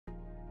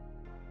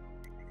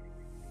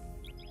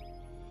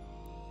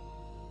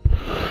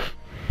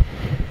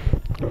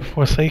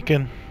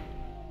Forsaken.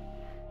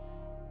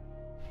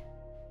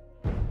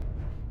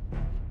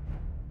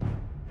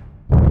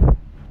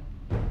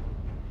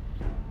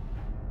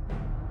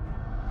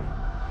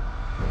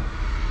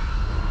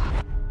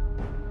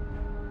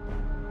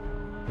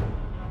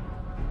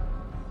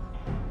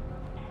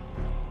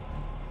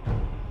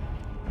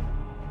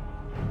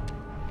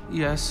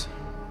 Yes,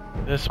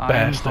 This I am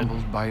bastard.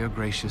 humbled by your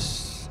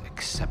gracious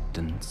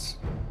acceptance.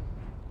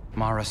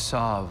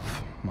 Marasav,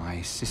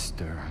 my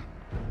sister,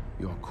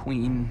 your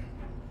queen,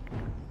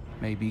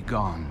 may be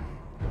gone.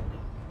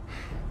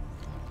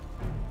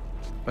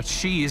 But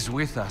she is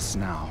with us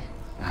now,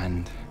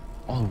 and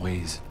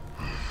always.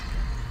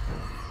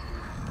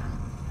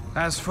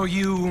 As for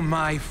you,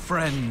 my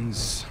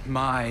friends,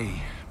 my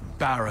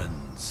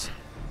barons,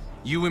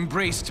 you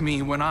embraced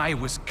me when I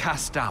was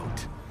cast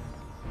out.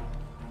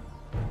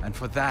 And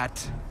for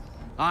that,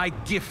 I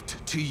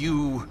gift to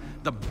you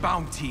the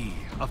bounty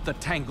of the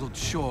Tangled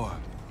Shore.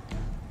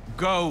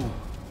 Go,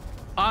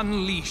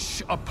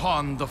 unleash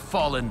upon the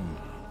fallen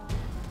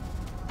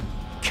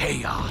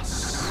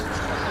chaos.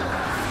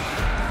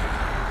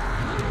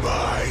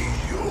 By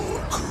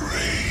your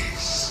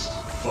grace,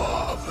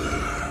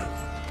 Father.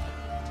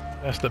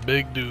 That's the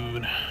big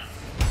dude.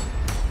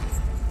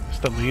 That's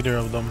the leader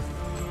of them.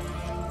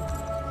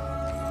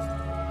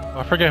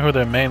 I forget who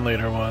their main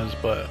leader was,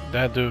 but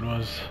that dude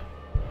was...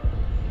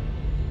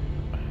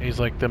 He's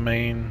like the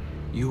main...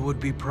 You would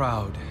be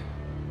proud.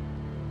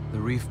 The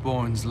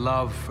Reefborn's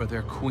love for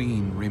their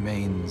queen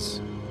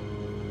remains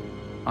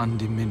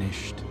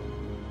undiminished.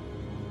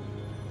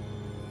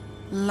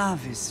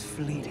 Love is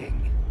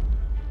fleeting,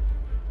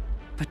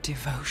 but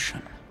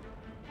devotion,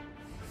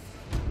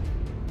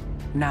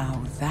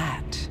 now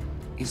that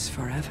is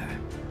forever.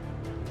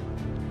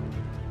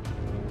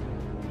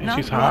 And Not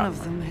she's one hot.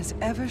 of them has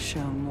ever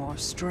shown more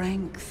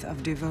strength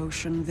of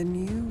devotion than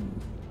you,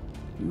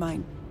 my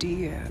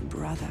dear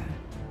brother.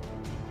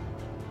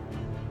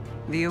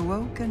 The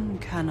Awoken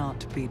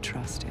cannot be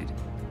trusted.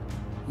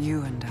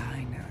 You and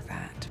I know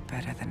that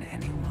better than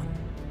anyone.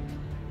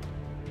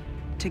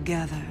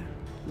 Together,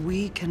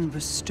 we can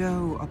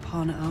bestow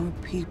upon our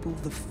people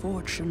the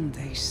fortune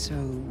they so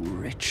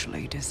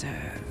richly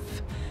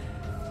deserve.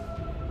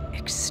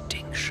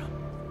 Extinction.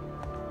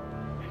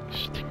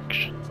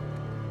 Extinction.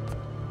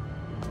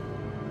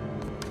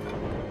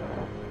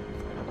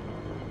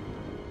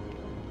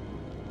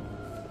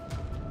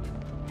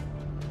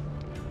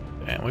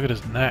 Damn, look at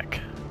his neck.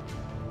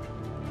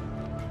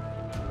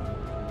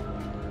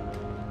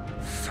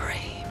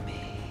 Free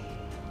me.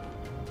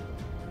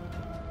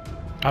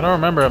 I don't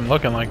remember him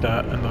looking like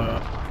that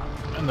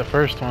in the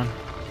first one.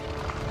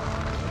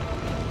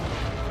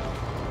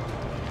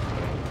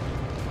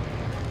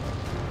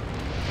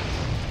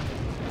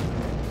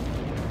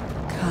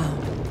 Come,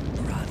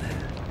 brother.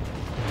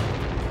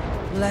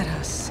 Let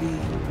us see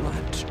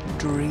what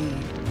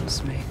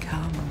dreams may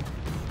come.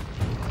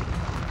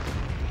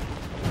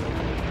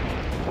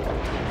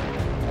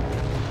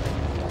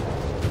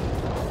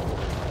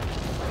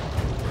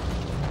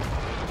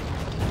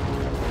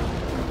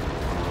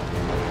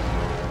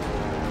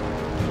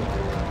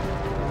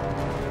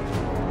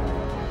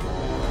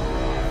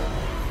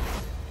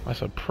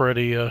 That's a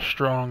pretty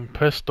strong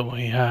pistol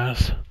he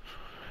has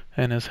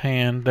in his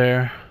hand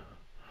there.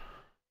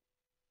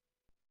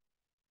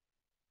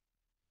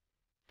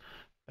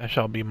 That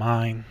shall be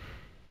mine.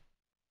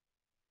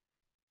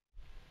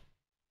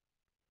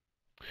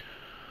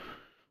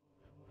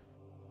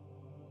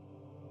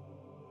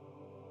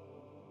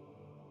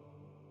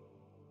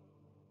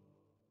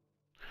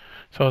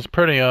 So it's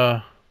pretty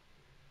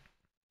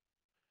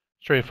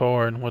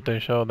straightforward what they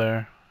show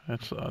there.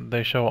 It's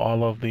they show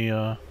all of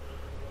the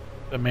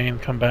main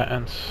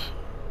combatants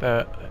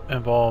that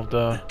involved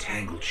The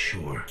Tangled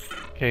Shore.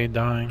 Cayde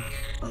dying.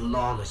 A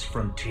lawless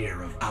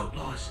frontier of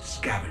outlaws,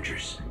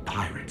 scavengers, and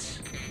pirates.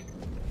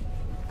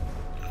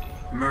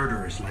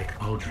 Murderers like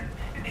Uldren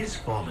and his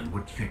fallen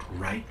would fit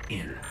right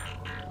in.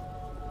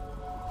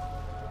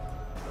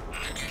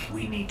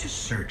 We need to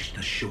search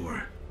the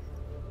shore.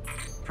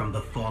 From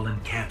the fallen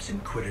camps in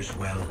Quitter's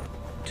Well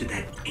to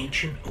that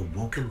ancient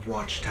Awoken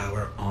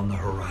watchtower on the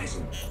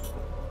horizon.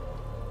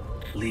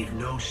 Leave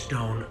no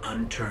stone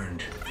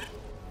unturned.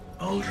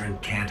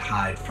 Uldren can't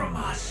hide from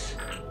us.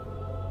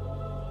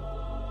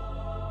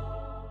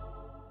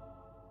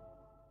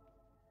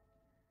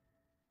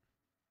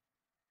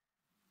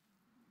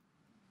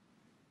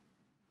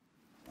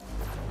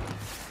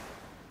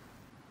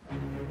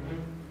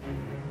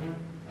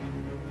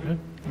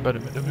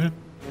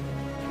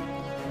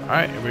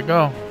 Alright, here we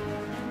go.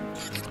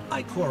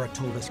 Ikora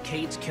told us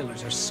Cayde's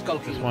killers are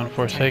skulking This one along the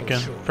Tangled Forsaken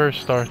Shore.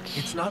 first starts.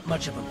 It's not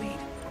much of a lead,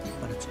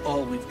 but it's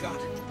all we've got.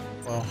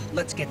 Well,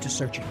 Let's get to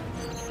searching.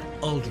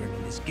 Uldren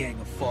and his gang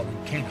of fallen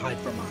can't hide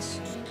from us.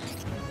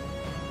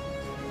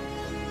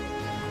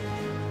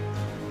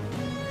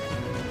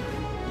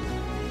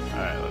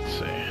 alright, let's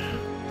see.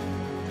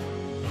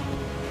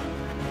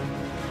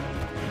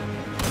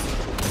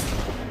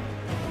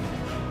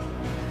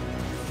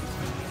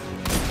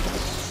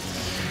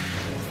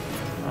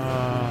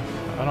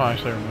 I don't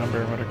actually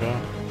remember where to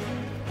go.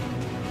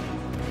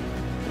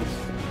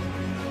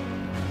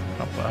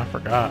 Oh, I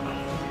forgot.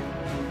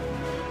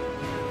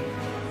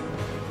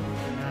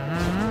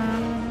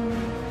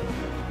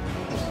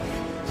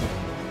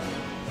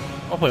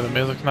 Hopefully the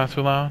music's not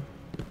too loud.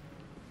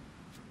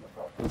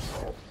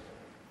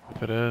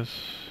 If it is,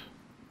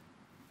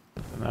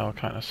 then that'll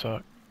kind of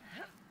suck.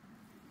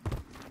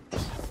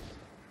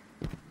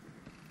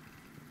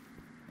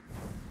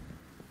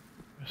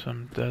 There's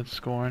some dead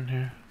scoring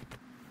here.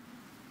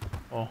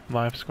 Oh,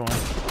 live scoring.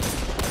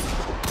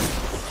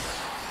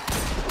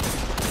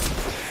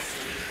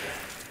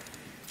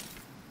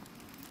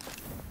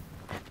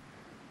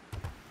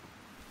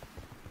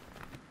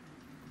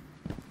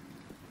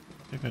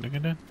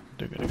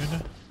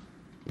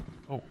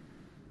 Oh.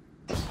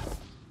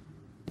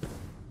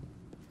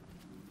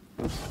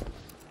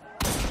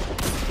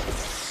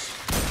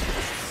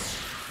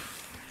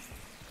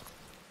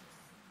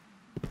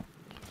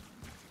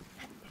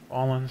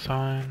 Fallen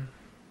sign.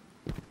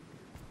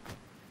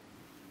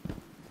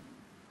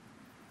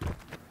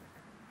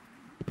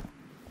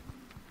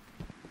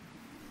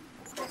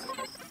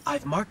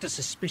 I've marked a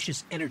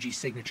suspicious energy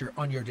signature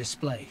on your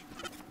display.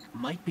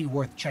 Might be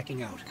worth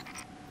checking out.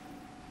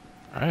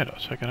 Alright, I'll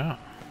check it out.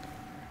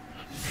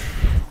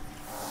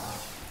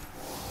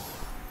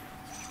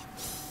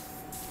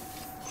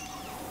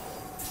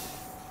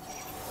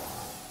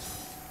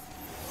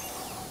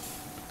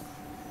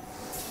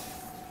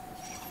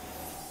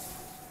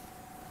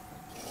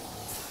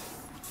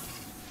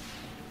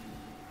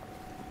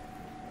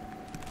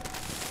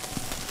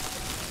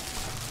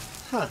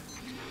 Huh.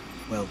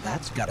 Well,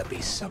 that's gotta be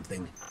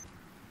something.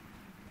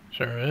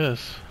 Sure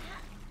is.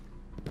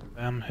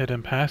 Them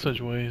hidden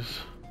passageways.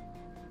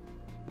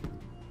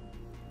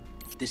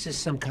 This is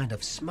some kind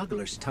of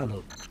smuggler's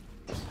tunnel.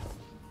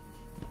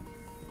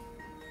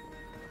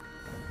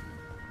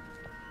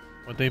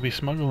 Would they be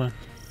smuggling?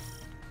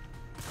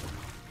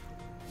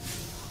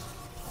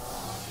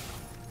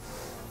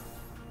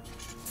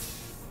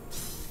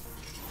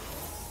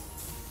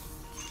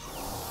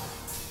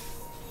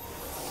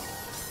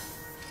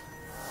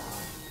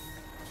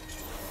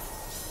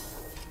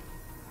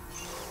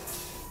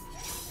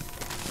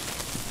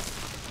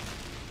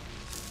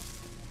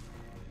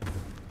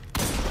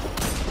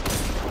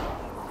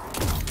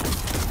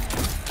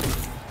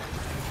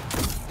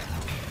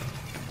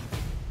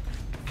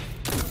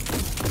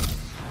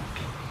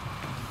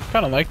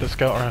 Kinda like the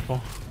scout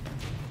rifle.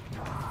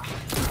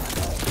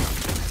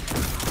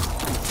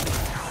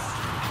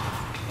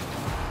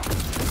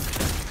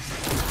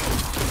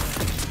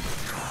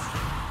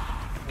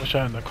 Wish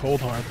I had the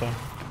cold heart though.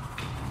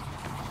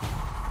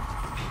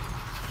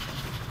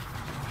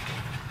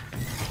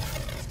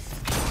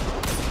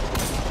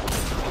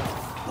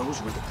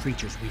 Those were the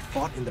creatures we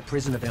fought in the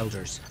prison of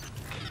elders.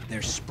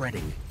 They're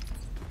spreading.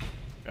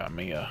 Got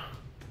me a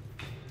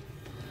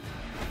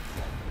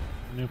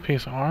new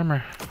piece of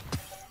armor.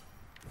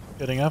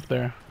 Getting up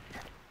there.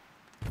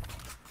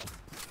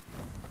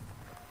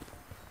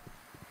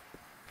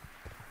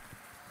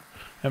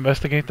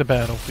 Investigate the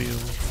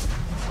battlefield.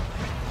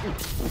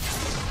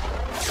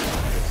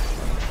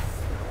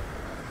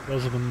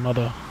 Those are the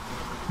mother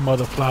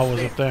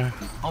flowers up there.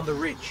 On the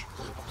ridge.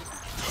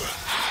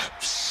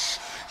 Perhaps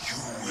you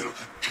will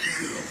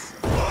give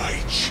my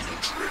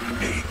children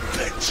a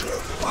better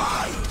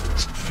fight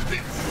than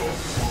your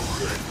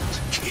friend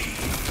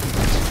Cayde.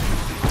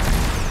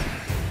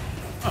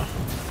 Oh.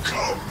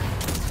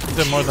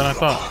 Did more than I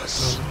thought it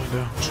was gonna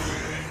do.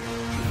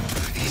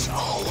 Is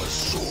our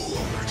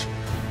sword.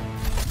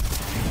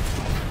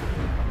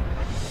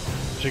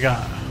 What you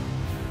got?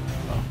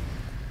 Oh.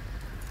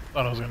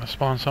 Thought I was gonna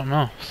spawn something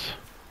else.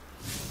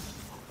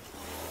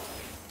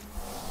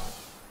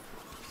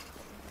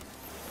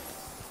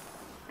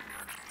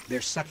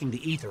 They're sucking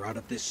the ether out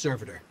of this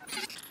servitor,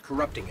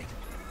 corrupting it.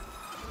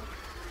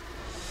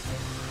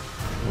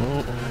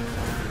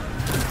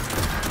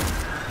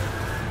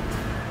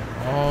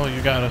 Oh,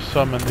 you gotta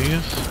summon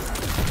these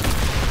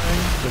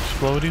things,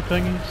 explodey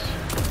thingies.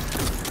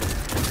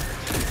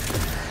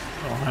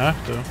 You don't have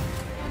to.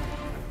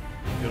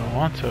 You don't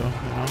want to, you know.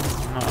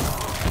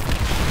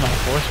 I'm not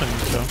forcing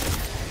you to.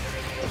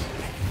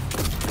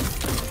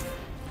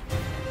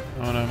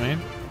 Know what I mean?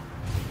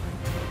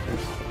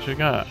 What you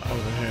got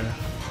over here?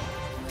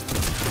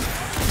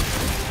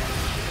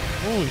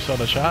 Oh, you saw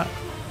the shot?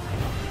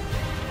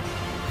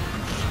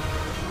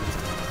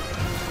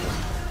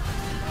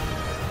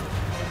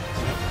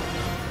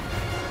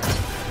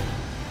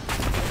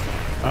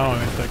 I don't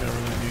even think I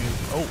really need...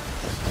 Oh!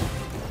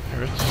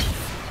 Hurts.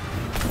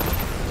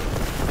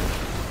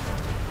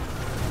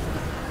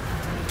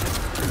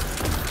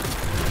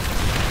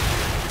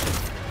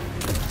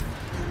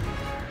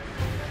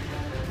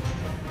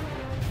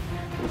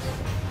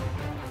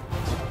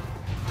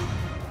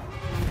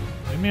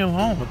 Leave me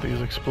alone with these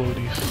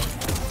explodies.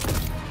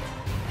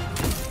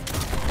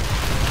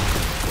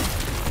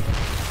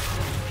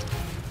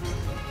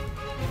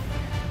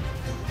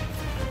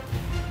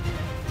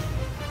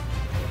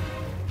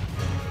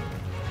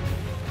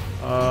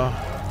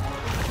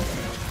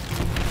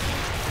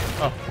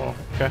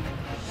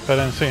 I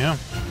didn't see him.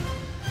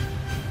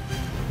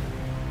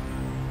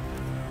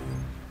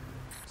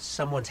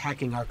 Someone's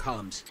hacking our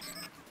comms.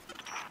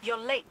 You're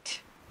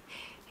late.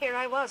 Here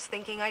I was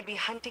thinking I'd be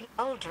hunting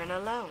Uldren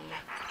alone.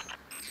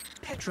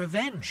 Petra,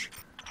 Venge.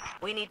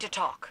 We need to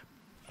talk.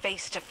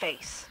 Face to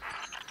face.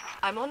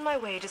 I'm on my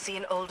way to see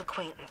an old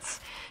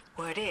acquaintance.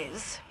 Word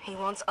is, he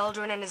wants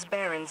Uldren and his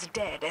barons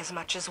dead as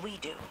much as we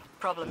do.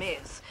 Problem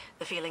is,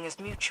 the feeling is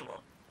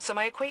mutual. So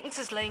my acquaintance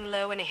is laying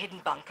low in a hidden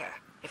bunker.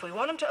 If we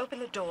want him to open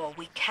the door,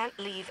 we can't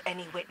leave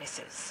any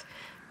witnesses.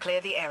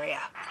 Clear the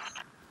area.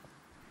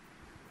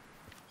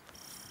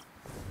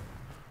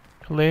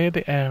 Clear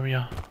the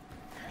area.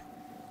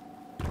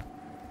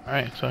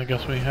 Alright, so I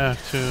guess we have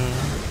to...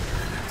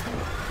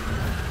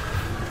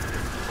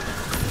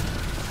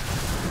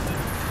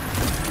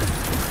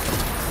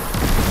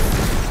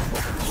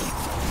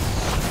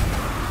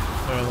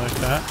 There, like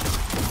that.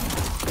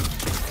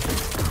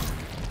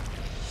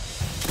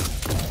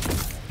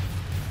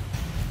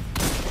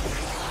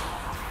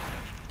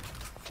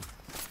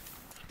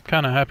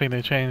 Kinda happy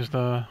they changed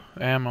the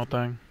ammo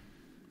thing.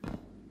 I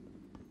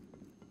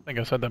think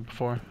I said that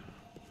before.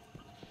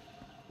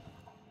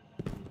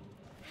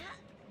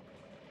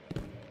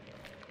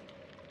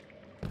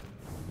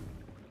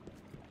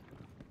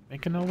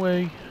 Making our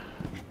way.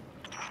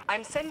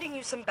 I'm sending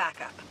you some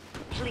backup.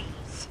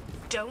 Please,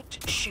 don't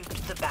shoot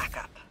the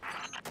backup.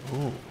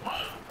 Ooh.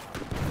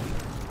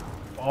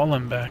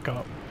 Fallen back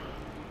up.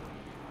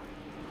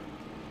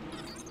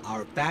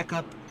 Our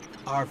backup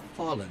are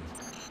fallen.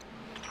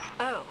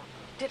 Oh,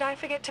 did I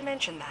forget to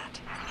mention that?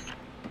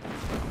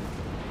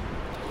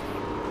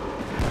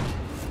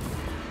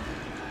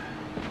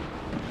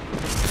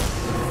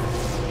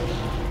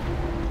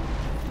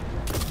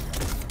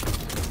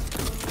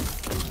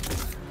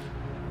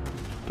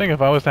 I think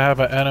if I was to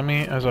have an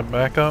enemy as a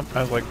backup,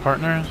 as like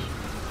partners,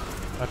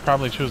 I'd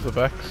probably choose the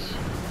Vex.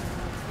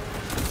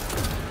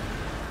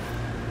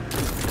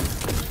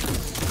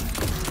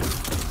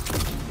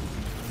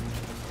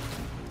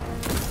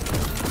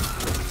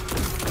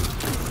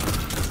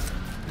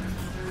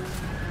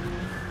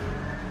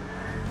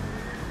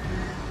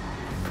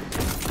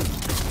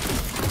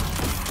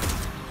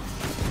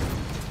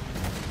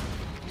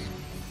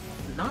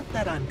 Not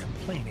that I'm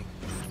complaining,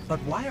 but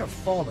why are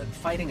Fallen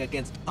fighting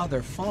against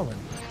other Fallen?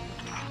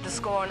 The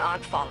Scorn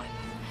aren't fallen.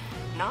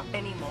 Not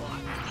anymore.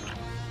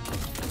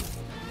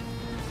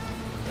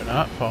 They're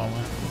not falling.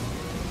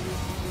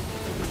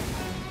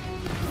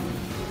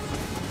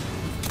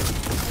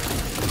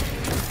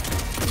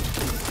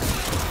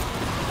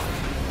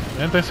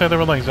 Didn't they say they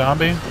were like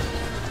zombies?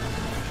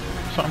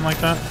 Something like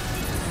that?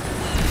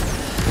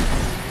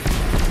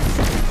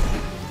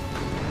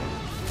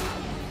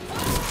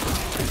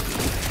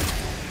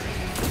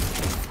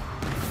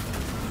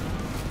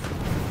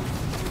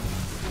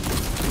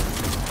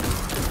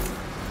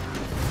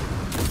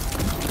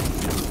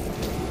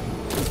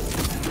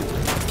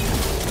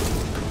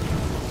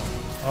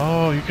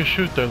 Oh, you can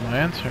shoot their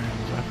lanterns.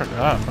 I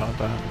forgot about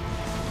that.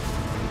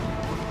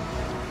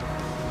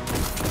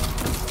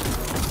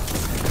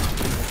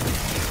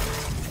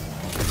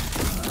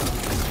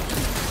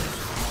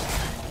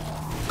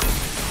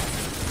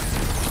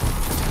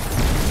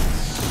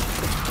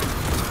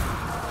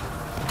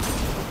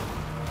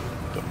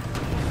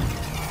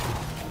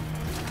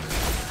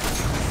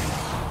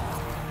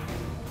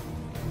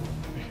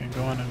 You can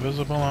go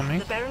invisible on me.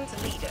 The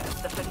Baron's leader,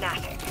 the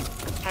Fanatic,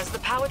 has the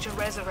power to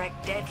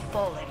resurrect dead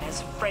Fallen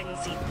as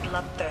frenzied,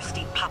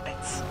 bloodthirsty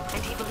puppets,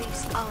 and he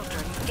believes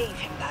Uldren gave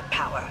him that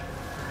power.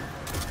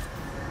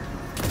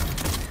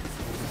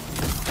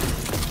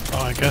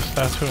 Oh, I guess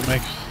that's who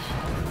makes...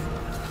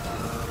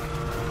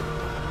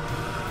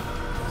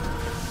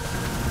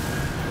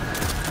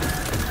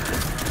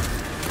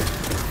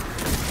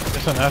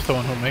 Isn't that the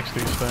one who makes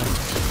these things?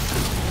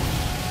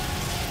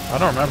 I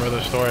don't remember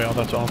the story,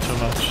 that's all too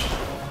much.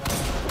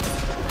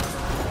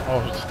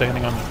 Oh,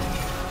 standing on the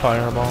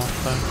fireball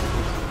thing.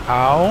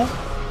 Ow!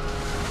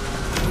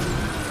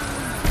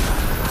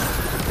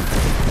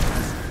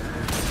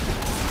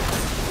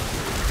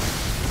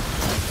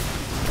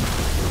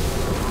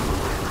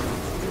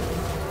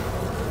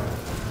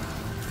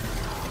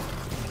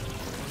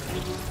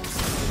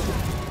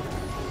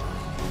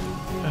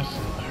 It's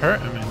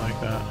hurting me like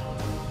that.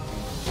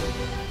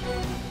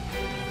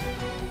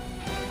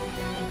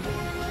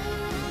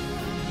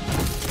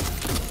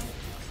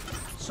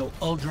 So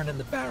Uldren and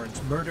the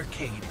Barons murder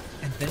Cayde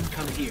and then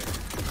come here.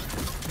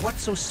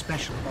 What's so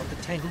special about the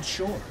Tangled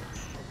Shore?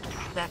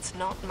 That's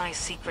not my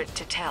secret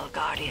to tell,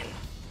 Guardian.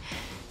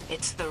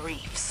 It's the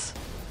reefs.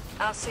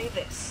 I'll say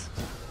this.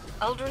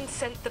 Uldren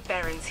sent the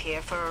Barons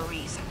here for a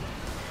reason.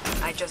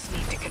 I just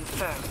need to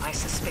confirm my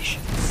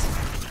suspicions.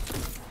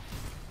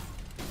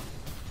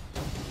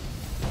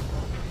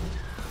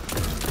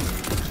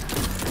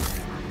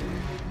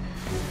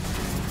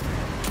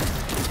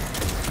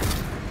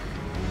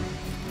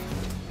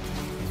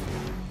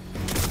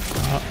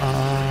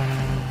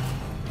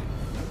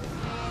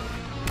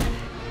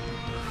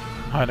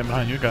 Hiding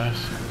behind you guys.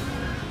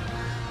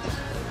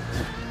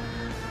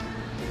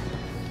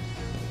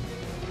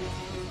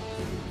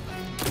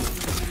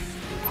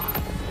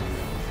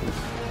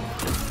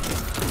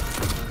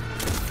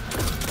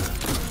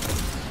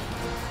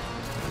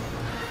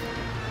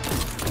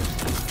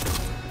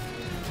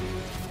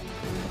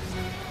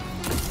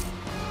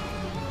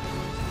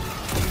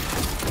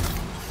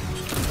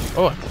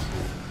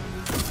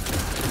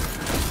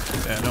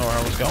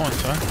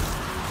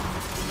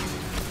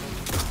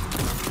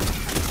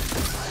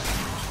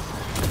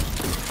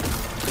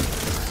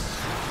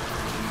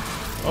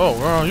 Oh,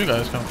 where all you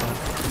guys come from?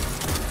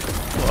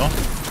 Hello?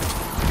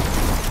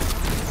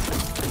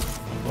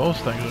 Those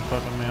things are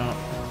fucking me up.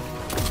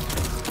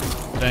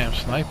 Damn,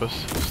 snipers.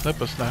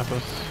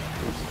 Snappers.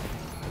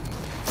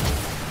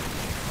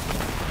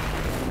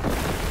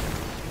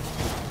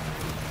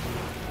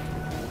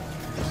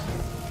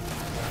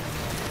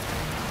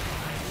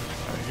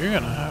 You're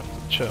gonna have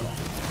to chill.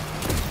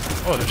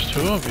 Oh, there's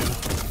two of you.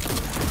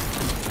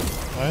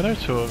 Why are there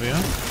two of you?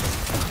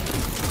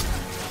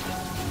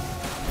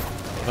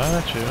 Is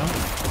that you?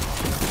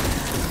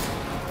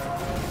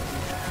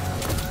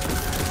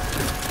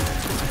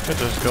 I could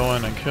just go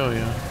in and kill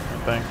you, I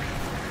think.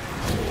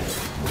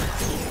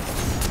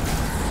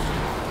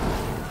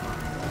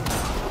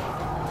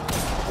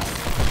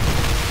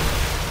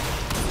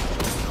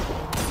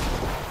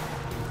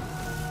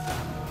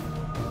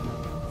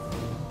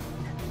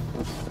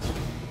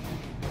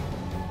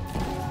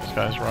 This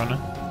guy's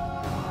running.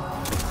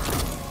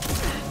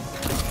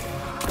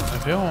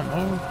 If you won't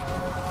move.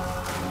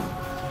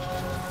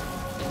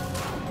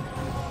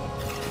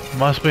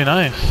 Must be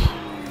nice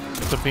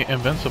to be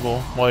invincible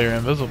while you're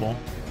invisible.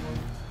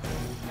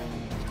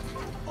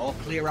 All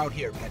clear out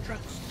here, Petra.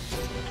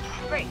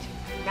 Great.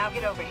 Now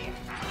get over here.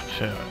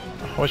 Shit.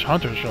 I wish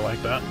hunters were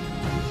like that.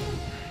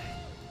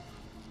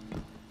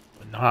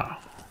 But nah.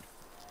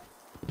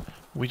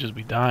 We just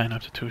be dying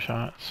after 2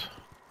 shots.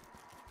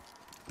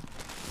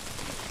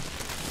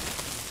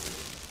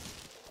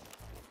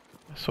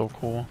 That's so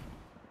cool.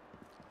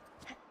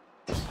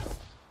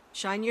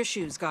 Shine your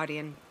shoes,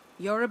 Guardian.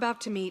 You're about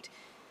to meet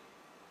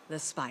the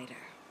spider.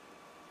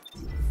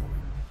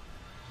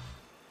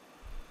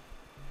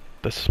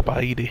 The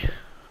Spidey.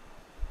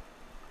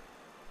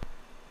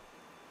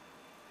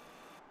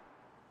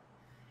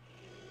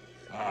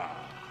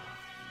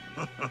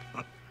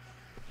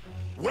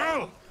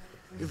 Well,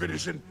 if it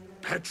isn't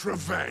Petra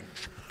Venge,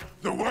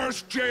 the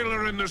worst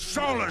jailer in the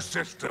solar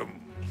system.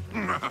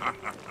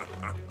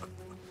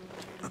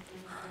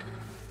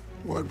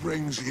 What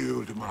brings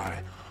you to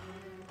my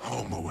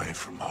home away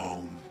from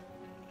home?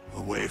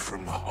 Away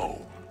from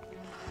home.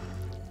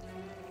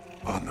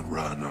 On the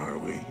run, are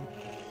we?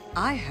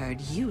 I heard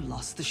you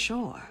lost the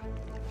shore.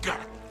 God.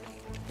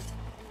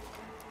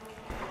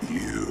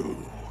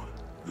 You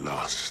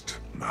lost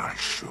my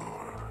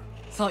shore.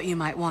 Thought you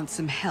might want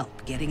some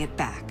help getting it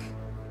back.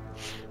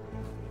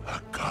 A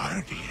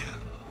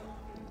guardian.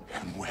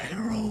 And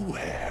where, oh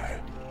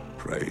where,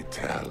 pray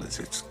tell, is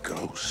its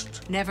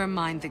ghost? Never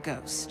mind the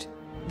ghost.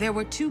 There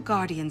were 2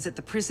 guardians at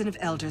the Prison of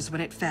Elders when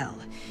it fell.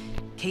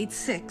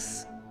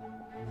 Cayde-6,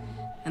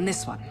 and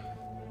this one.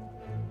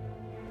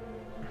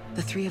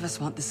 The 3 of us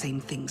want the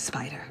same thing,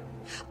 Spider.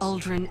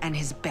 Uldren and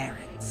his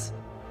barons.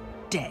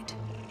 Dead.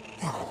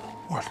 Oh,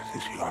 what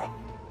is your...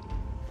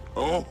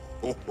 Oh,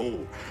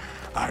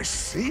 I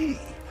see.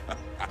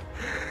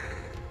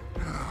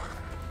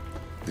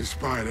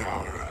 Despite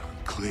our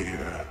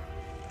clear,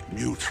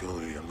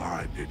 mutually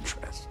aligned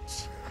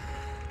interests,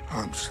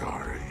 I'm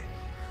sorry,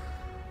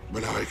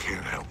 but I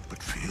can't help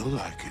but feel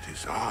like it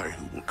is I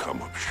who will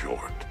come up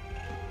short.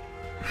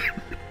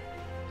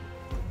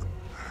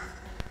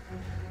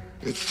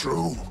 It's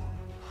true.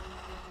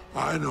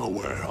 I know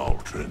where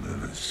Uldren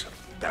and his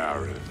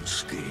barons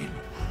scheme.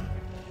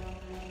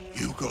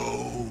 You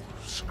go,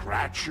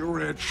 scratch your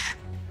itch,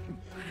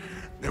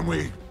 then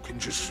we can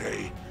just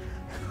say,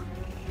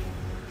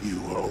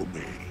 you owe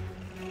me.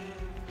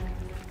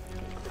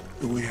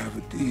 Do we have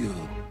a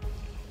deal?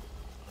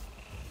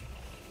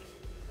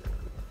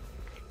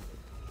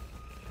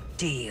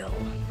 Deal.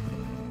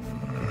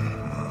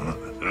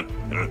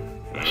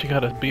 She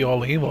gotta be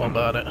all evil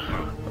about it.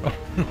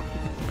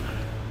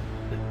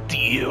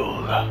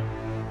 Deal.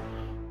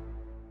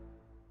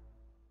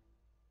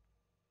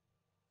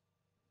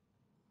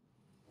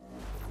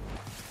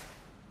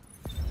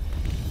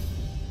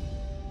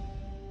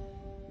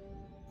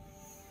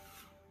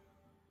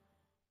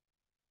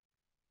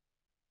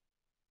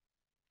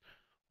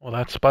 Well,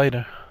 that's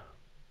Spider.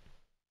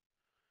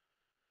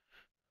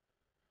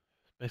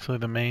 Basically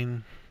the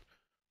main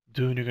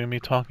dude you're gonna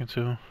be talking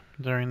to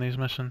during these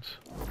missions.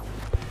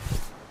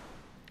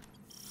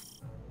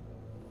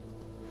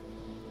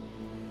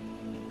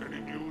 Any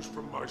news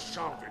from my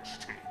salvage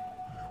team?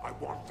 I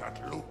want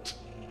that loot.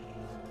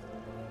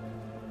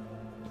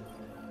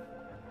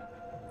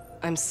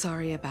 I'm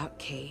sorry about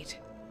Cayde.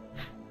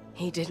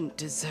 He didn't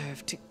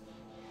deserve to...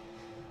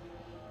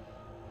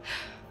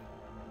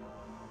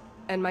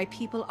 And my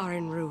people are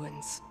in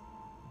ruins.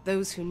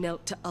 Those who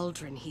knelt to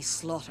Uldren he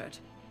slaughtered.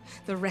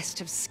 The rest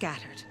have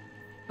scattered.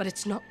 But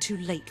it's not too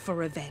late for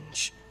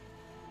revenge.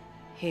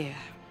 Here.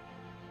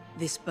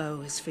 This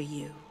bow is for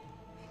you.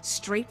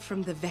 Straight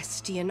from the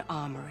Vestian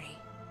armory.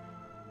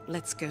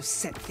 Let's go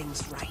set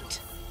things right.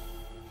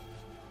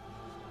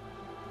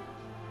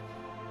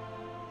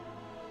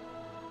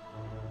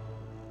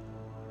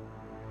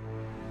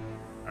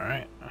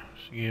 Alright,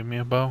 she gave me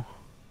a bow.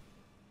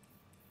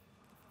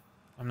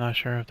 I'm not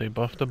sure if they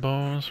buffed the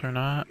bows or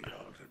not,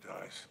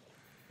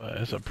 but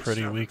it's a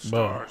pretty weak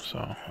bow, so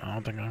I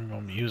don't think I'm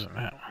going to be using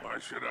that one. Why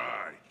should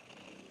I?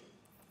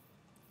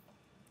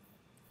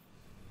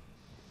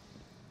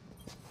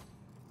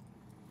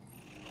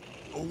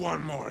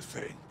 One more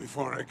thing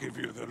before I give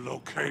you the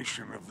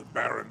location of the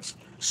Baron's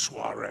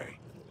soiree.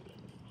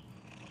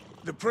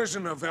 The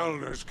prison of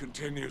elders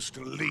continues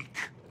to leak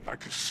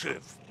like a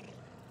sieve.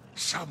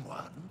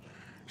 Someone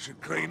should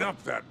clean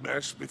up that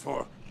mess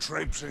before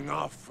traipsing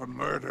off for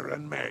murder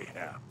and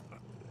mayhem.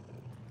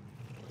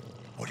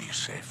 What do you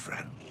say,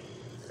 friend?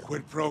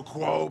 Quid pro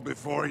quo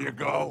before you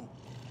go?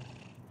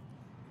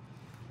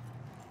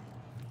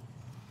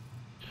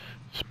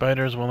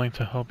 Spider is willing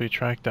to help you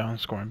track down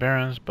Scorn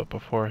Barons, but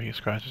before he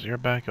scratches your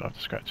back, you'll have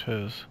to scratch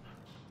his.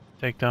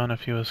 Take down a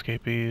few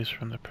escapees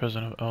from the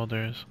prison of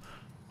elders,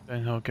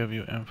 then he'll give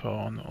you info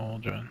on the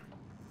Aldrin.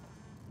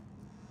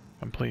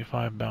 Complete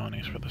 5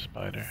 bounties for the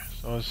Spider.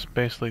 So it's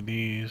basically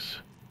these,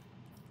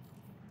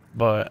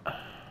 but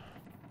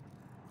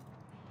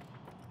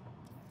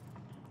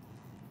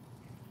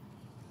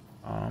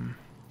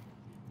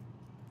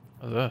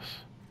what's this?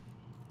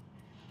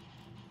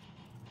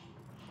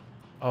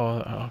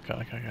 Oh,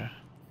 okay.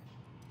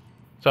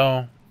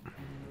 So,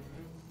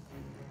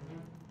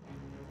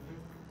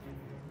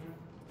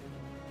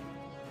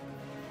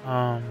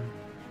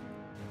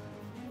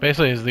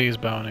 basically it's these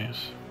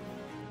bounties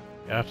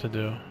you have to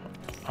do.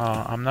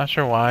 I'm not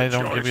sure why I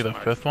don't give you the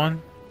 5th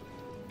one,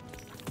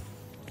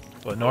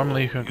 but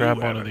normally you can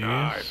grab one of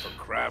these.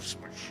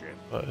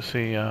 But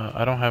see,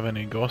 I don't have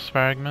any ghost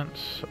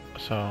fragments,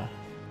 so.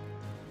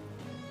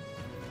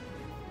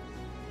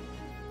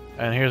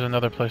 And here's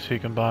another place you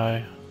can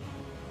buy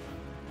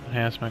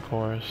enhancement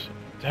cores.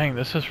 Dang,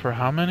 this is for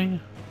how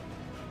many?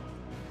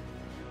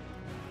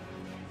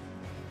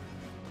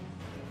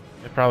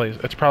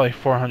 It's probably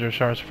 400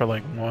 shards for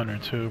like 1 or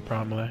 2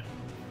 probably,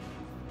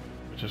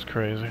 which is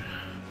crazy.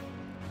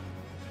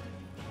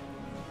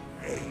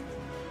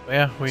 But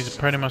yeah, we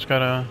pretty much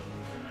gotta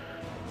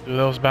do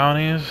those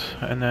bounties,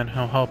 and then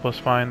he'll help us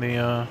find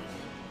the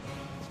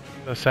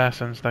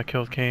assassins that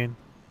killed Cayde.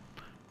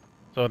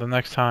 So the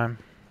next time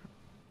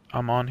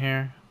I'm on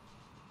here,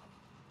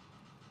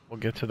 we'll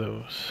get to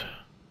those.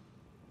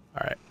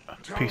 Alright,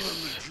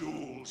 peace. Tell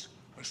them the jewels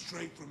are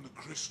straight from the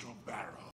crystal barrel.